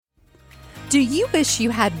Do you wish you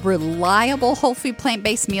had reliable whole food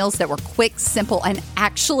plant-based meals that were quick, simple, and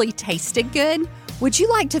actually tasted good? Would you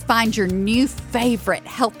like to find your new favorite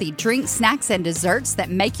healthy drinks, snacks, and desserts that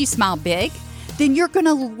make you smile big? Then you're going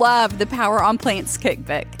to love the Power on Plants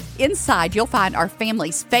cookbook. Inside, you'll find our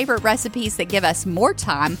family's favorite recipes that give us more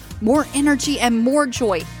time, more energy, and more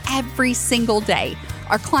joy every single day.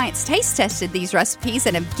 Our clients taste tested these recipes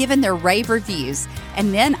and have given their rave reviews.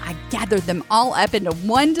 And then I gathered them all up into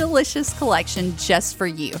one delicious collection just for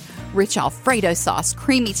you. Rich Alfredo sauce,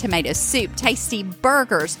 creamy tomato soup, tasty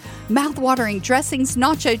burgers, mouth-watering dressings,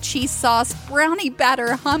 nacho cheese sauce, brownie batter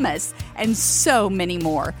hummus, and so many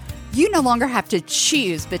more. You no longer have to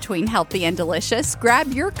choose between healthy and delicious.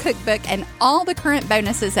 Grab your cookbook and all the current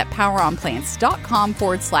bonuses at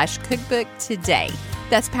poweronplants.com/cookbook today.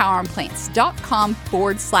 That's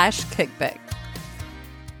poweronplants.com/cookbook.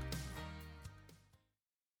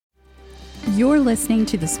 You're listening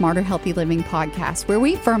to the Smarter Healthy Living podcast, where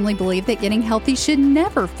we firmly believe that getting healthy should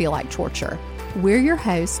never feel like torture. We're your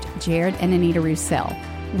hosts, Jared and Anita Roussel.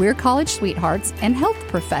 We're college sweethearts and health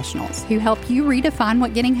professionals who help you redefine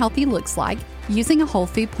what getting healthy looks like using a whole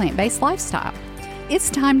food plant-based lifestyle. It's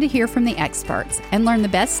time to hear from the experts and learn the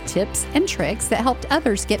best tips and tricks that helped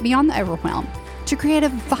others get beyond the overwhelm to create a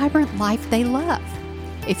vibrant life they love.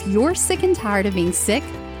 If you're sick and tired of being sick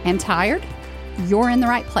and tired, you're in the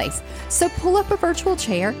right place. So pull up a virtual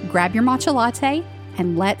chair, grab your matcha latte,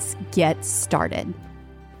 and let's get started.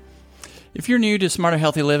 If you're new to Smarter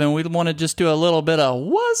Healthy Living, we want to just do a little bit of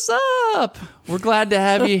what's up. We're glad to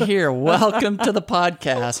have you here. Welcome to the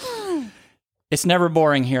podcast. It's never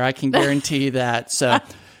boring here, I can guarantee that. So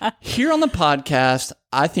here on the podcast,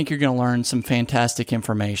 I think you're going to learn some fantastic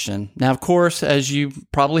information. Now, of course, as you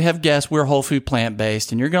probably have guessed, we're whole food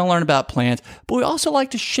plant-based, and you're going to learn about plants, but we also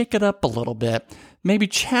like to shake it up a little bit, maybe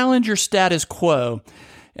challenge your status quo.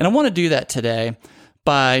 And I want to do that today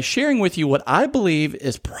by sharing with you what I believe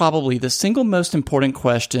is probably the single most important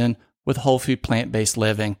question with whole food plant-based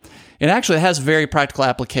living. It actually has very practical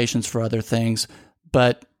applications for other things,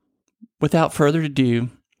 but without further ado,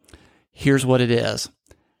 here's what it is.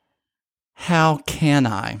 How can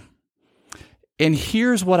I? And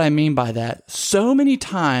here's what I mean by that. So many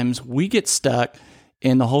times we get stuck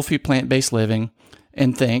in the whole food plant-based living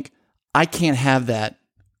and think, I can't have that.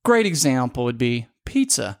 Great example would be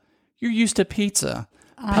pizza. You're used to pizza.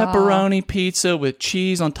 Pepperoni pizza with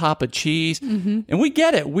cheese on top of cheese. Mm-hmm. And we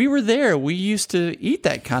get it. We were there. We used to eat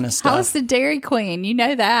that kind of stuff. I was the Dairy Queen. You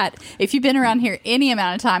know that. If you've been around here any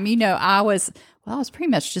amount of time, you know I was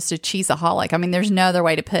pretty much just a cheeseaholic. I mean, there's no other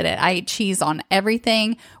way to put it. I ate cheese on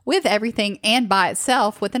everything, with everything, and by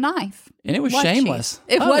itself with a knife. And it was shameless.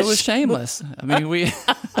 It was shameless. I mean,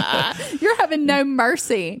 You're having no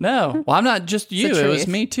mercy. No. Well, I'm not just you. It was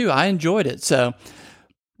me too. I enjoyed it. So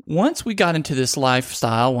once we got into this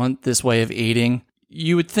lifestyle, this way of eating,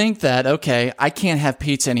 you would think that, okay, I can't have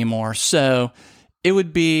pizza anymore. So it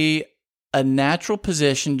would be a natural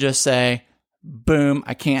position, just say, boom,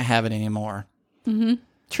 I can't have it anymore. Mm-hmm.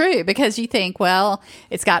 True, because you think, well,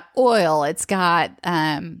 it's got oil, it's got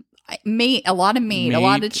meat, a lot of meat, a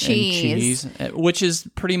lot of cheese, which is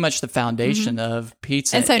pretty much the foundation of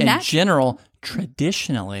pizza and so in general,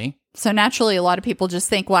 traditionally. So naturally, a lot of people just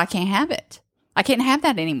think, well, I can't have it. I can't have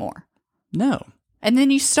that anymore. No. And then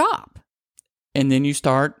you stop. And then you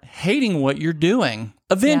start hating what you're doing.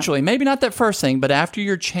 Eventually, maybe not that first thing, but after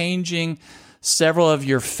you're changing several of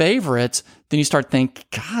your favorites, then you start thinking,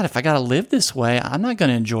 God, if I got to live this way, I'm not going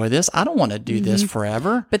to enjoy this. I don't want to do this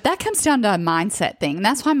forever. But that comes down to a mindset thing.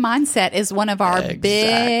 That's why mindset is one of our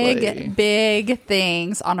big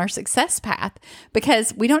things on our success path,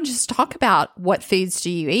 because we don't just talk about what foods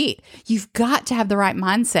do you eat. You've got to have the right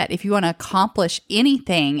mindset if you want to accomplish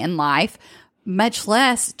anything in life, much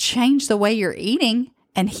less change the way you're eating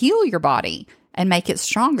and heal your body and make it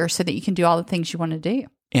stronger so that you can do all the things you want to do.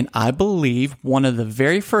 And I believe one of the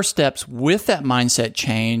very first steps with that mindset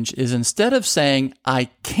change is, instead of saying, I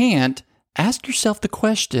can't, ask yourself the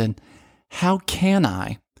question, how can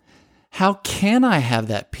I? How can I have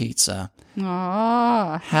that pizza?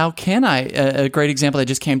 How can I? A great example that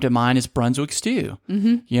just came to mind is Brunswick stew.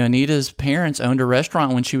 Mm-hmm. You know, Anita's parents owned a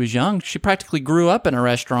restaurant when she was young. She practically grew up in a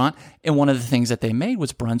restaurant, and one of the things that they made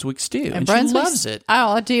was Brunswick stew, and she loves it.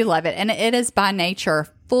 Oh, I do love it. And it is by nature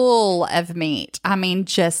full of meat. I mean,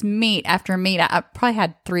 just meat after meat. I probably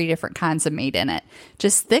had 3 different kinds of meat in it.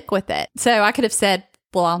 Just thick with it. So I could have said,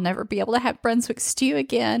 well, I'll never be able to have Brunswick stew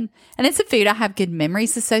again. And it's a food I have good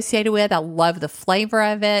memories associated with. I love the flavor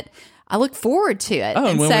of it. I look forward to it. Oh,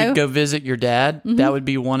 and when we go visit your dad, that would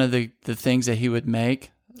be one of the things that he would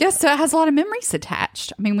make. Yes, so it has a lot of memories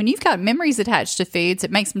attached. I mean, when you've got memories attached to foods,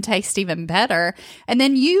 it makes them taste even better. And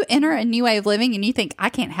then you enter a new way of living and you think, I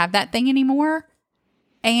can't have that thing anymore.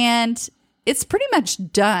 And it's pretty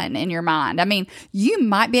much done in your mind. I mean, you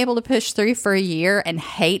might be able to push through for a year and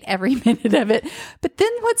hate every minute of it, but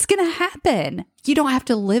then what's going to happen? You don't have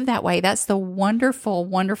to live that way. That's the wonderful,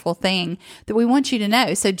 wonderful thing that we want you to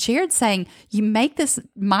know. So Jared's saying you make this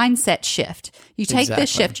mindset shift. You take this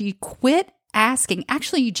shift, you quit asking.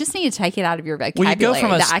 Actually, you just need to take it out of your vocabulary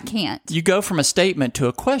that I can't. You go from a statement to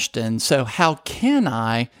a question. So how can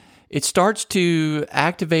I? It starts to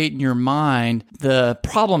activate in your mind the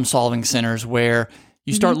problem-solving centers where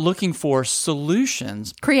you start looking for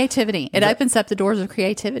solutions. Creativity. It opens up the doors of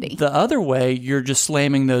creativity. The other way, you're just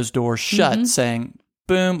slamming those doors shut, saying,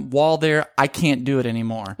 boom, wall there, I can't do it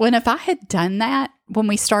anymore. When if I had done that when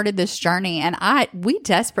we started this journey, and we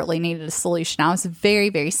desperately needed a solution. I was very,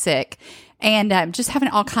 very sick. And just having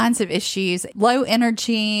all kinds of issues, low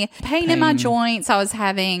energy, pain in my joints. I was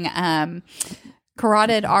having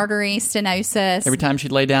carotid artery stenosis. Every time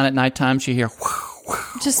she'd lay down at nighttime, she'd hear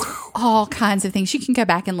just all kinds of things. You can go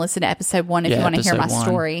back and listen to episode 1 if you want to hear my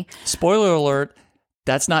story. Spoiler alert,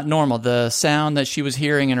 that's not normal. The sound that she was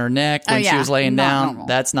hearing in her neck when she was laying down, normal.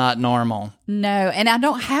 That's not normal. No, and I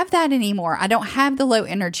don't have that anymore. I don't have the low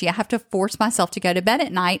energy. I have to force myself to go to bed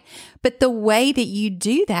at night. But the way that you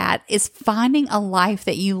do that is finding a life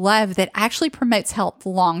that you love that actually promotes health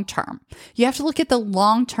long term. You have to look at the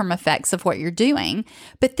long term effects of what you're doing,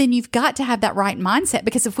 but then you've got to have that right mindset,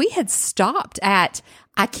 because if we had stopped at,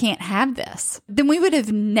 I can't have this, then we would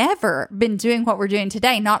have never been doing what we're doing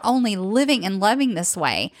today, not only living and loving this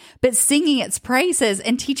way, but singing its praises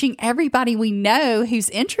and teaching everybody we know who's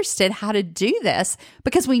interested how to do this,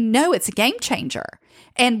 because we know it's a game changer.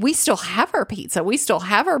 And we still have our pizza. We still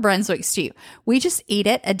have our Brunswick stew. We just eat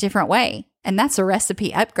it a different way. And that's a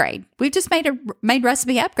recipe upgrade. We've just made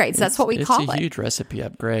recipe upgrades. That's what we call it. It's a huge recipe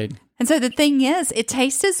upgrade. And so the thing is, it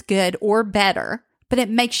tastes as good or better, but it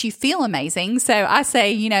makes you feel amazing. So I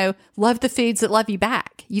say, love the foods that love you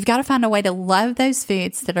back. You've got to find a way to love those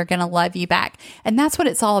foods that are going to love you back. And that's what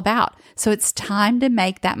it's all about. So it's time to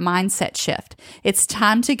make that mindset shift. It's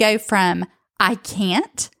time to go from I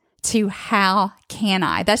can't to how can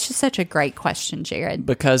I? That's just such a great question, Jared.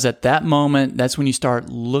 Because at that moment, that's when you start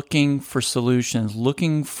looking for solutions,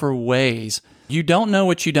 looking for ways. You don't know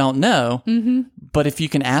what you don't know, but if you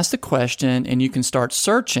can ask the question and you can start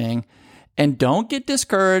searching, and don't get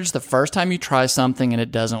discouraged the first time you try something and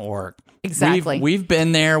it doesn't work. Exactly. We've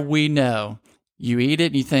been there. We know. You eat it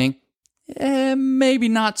and you think, maybe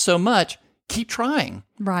not so much. Keep trying.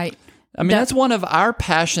 Right. I mean, that's one of our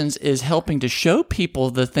passions, is helping to show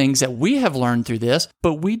people the things that we have learned through this,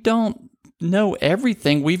 but we don't know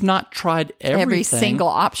everything. We've not tried everything. Every single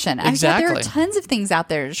option. Exactly. There are tons of things out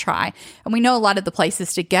there to try. And we know a lot of the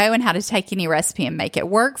places to go and how to take any recipe and make it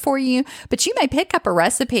work for you. But you may pick up a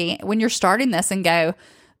recipe when you're starting this and go,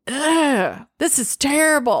 ugh, this is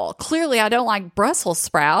terrible. Clearly, I don't like Brussels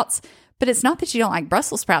sprouts. But it's not that you don't like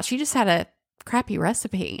Brussels sprouts. You just had a crappy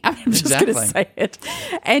recipe. I'm just going to say it.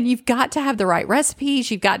 And you've got to have the right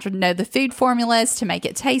recipes. You've got to know the food formulas to make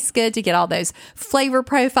it taste good, to get all those flavor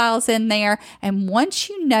profiles in there. And once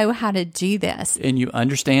you know how to do this, and you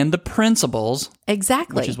understand the principles,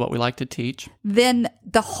 exactly, which is what we like to teach, then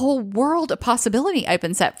the whole world of possibility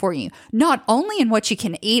opens up for you, not only in what you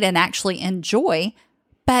can eat and actually enjoy,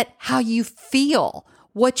 but how you feel,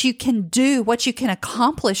 what you can do, what you can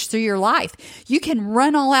accomplish through your life. You can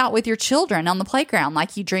run all out with your children on the playground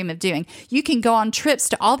like you dream of doing. You can go on trips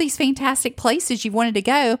to all these fantastic places you wanted to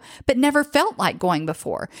go, but never felt like going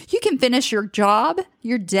before. You can finish your job,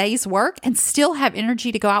 your day's work, and still have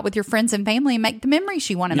energy to go out with your friends and family and make the memories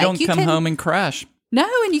you want to make. You don't come home and crash. No,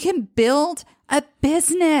 and you can build a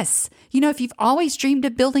business. If you've always dreamed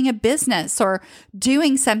of building a business or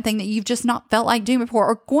doing something that you've just not felt like doing before,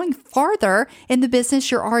 or going farther in the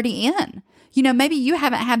business you're already in. Maybe you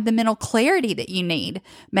haven't had the mental clarity that you need.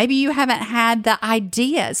 Maybe you haven't had the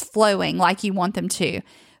ideas flowing like you want them to,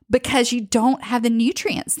 because you don't have the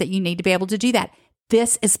nutrients that you need to be able to do that.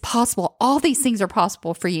 This is possible. All these things are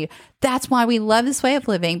possible for you. That's why we love this way of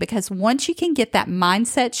living, because once you can get that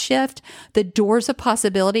mindset shift, the doors of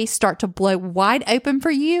possibility start to blow wide open for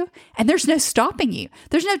you, and there's no stopping you.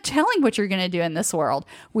 There's no telling what you're going to do in this world.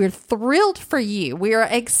 We're thrilled for you. We are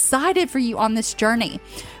excited for you on this journey.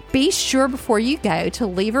 Be sure before you go to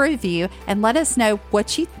leave a review and let us know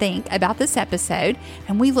what you think about this episode,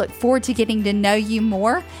 and we look forward to getting to know you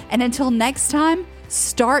more. And until next time,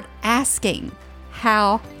 start asking,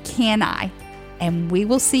 how can I? And we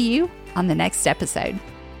will see you on the next episode.